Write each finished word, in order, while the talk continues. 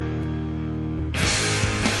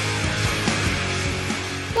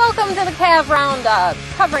Welcome to the Cav Round-Up,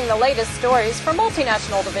 covering the latest stories from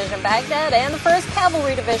multinational Division-Baghdad and the 1st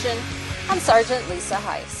Cavalry Division. I'm Sergeant Lisa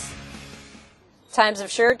Heise. Times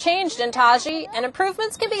have sure changed in Taji, and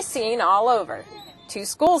improvements can be seen all over. 2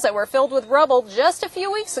 schools that were filled with rubble just a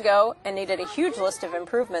few weeks ago and needed a huge list of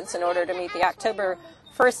improvements in order to meet the October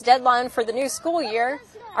 1st deadline for the new school year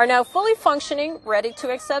are now fully functioning, ready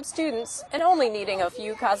to accept students, and only needing a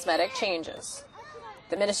few cosmetic changes.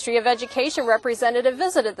 The Ministry of Education representative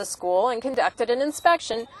visited the school and conducted an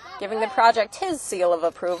inspection, giving the project his seal of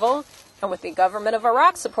approval, and with the government of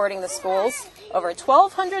Iraq supporting the schools, over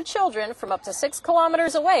 1,200 children from up to 6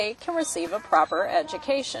 kilometers away can receive a proper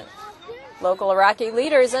education. Local Iraqi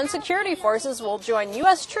leaders and security forces will join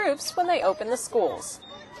U.S. troops when they open the schools.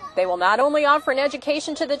 They will not only offer an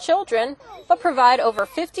education to the children, but provide over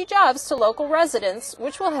 50 jobs to local residents,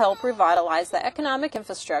 which will help revitalize the economic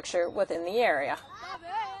infrastructure within the area.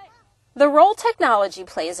 The role technology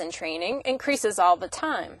plays in training increases all the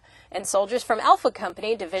time, and soldiers from Alpha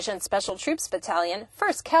Company Division Special Troops Battalion,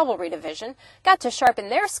 1st Cavalry Division, got to sharpen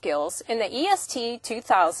their skills in the EST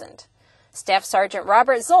 2000. Staff Sergeant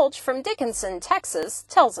Robert Zulch from Dickinson, Texas,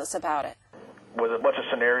 tells us about it. With a bunch of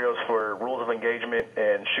scenarios for rules of engagement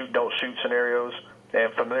and shoot-don't-shoot scenarios,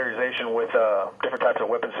 and familiarization with different types of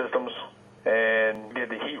weapon systems, and did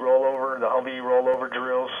the heat rollover, the Humvee rollover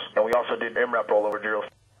drills, and we also did MRAP rollover drills.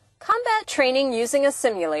 Combat training using a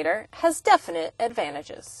simulator has definite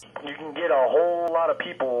advantages. You can get a whole lot of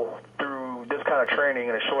people through this kind of training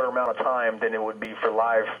in a shorter amount of time than it would be for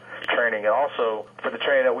live training. And also, for the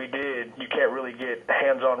training that we did, you can't really get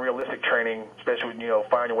hands-on realistic training, especially,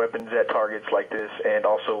 firing weapons at targets like this and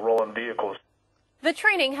also rolling vehicles. The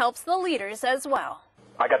training helps the leaders as well.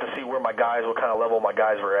 I got to see where my guys, what kind of level my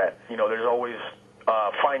guys were at. There's always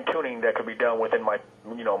fine-tuning that could be done within my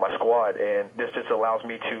squad, and this just allows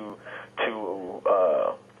me to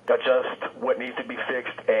adjust what needs to be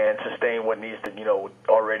fixed and sustain what needs to,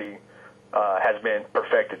 already has been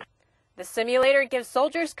perfected. The simulator gives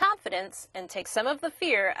soldiers confidence and takes some of the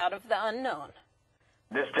fear out of the unknown.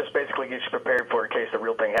 This just basically gets you prepared for in case the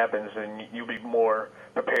real thing happens, and you'll be more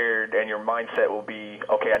prepared, and your mindset will be,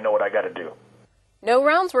 okay, I know what I got to do. No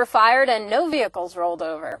rounds were fired and no vehicles rolled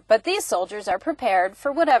over, but these soldiers are prepared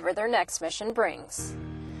for whatever their next mission brings.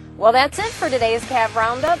 Well, that's it for today's Cav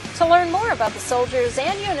Roundup. To learn more about the soldiers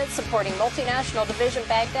and units supporting multinational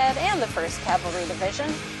Division-Baghdad and the 1st Cavalry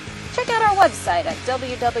Division, check out our website at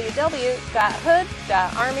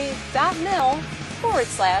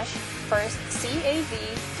www.hood.army.mil/1st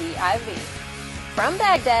CAVDIV. From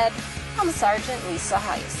Baghdad, I'm Sergeant Lisa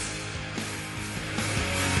Heise.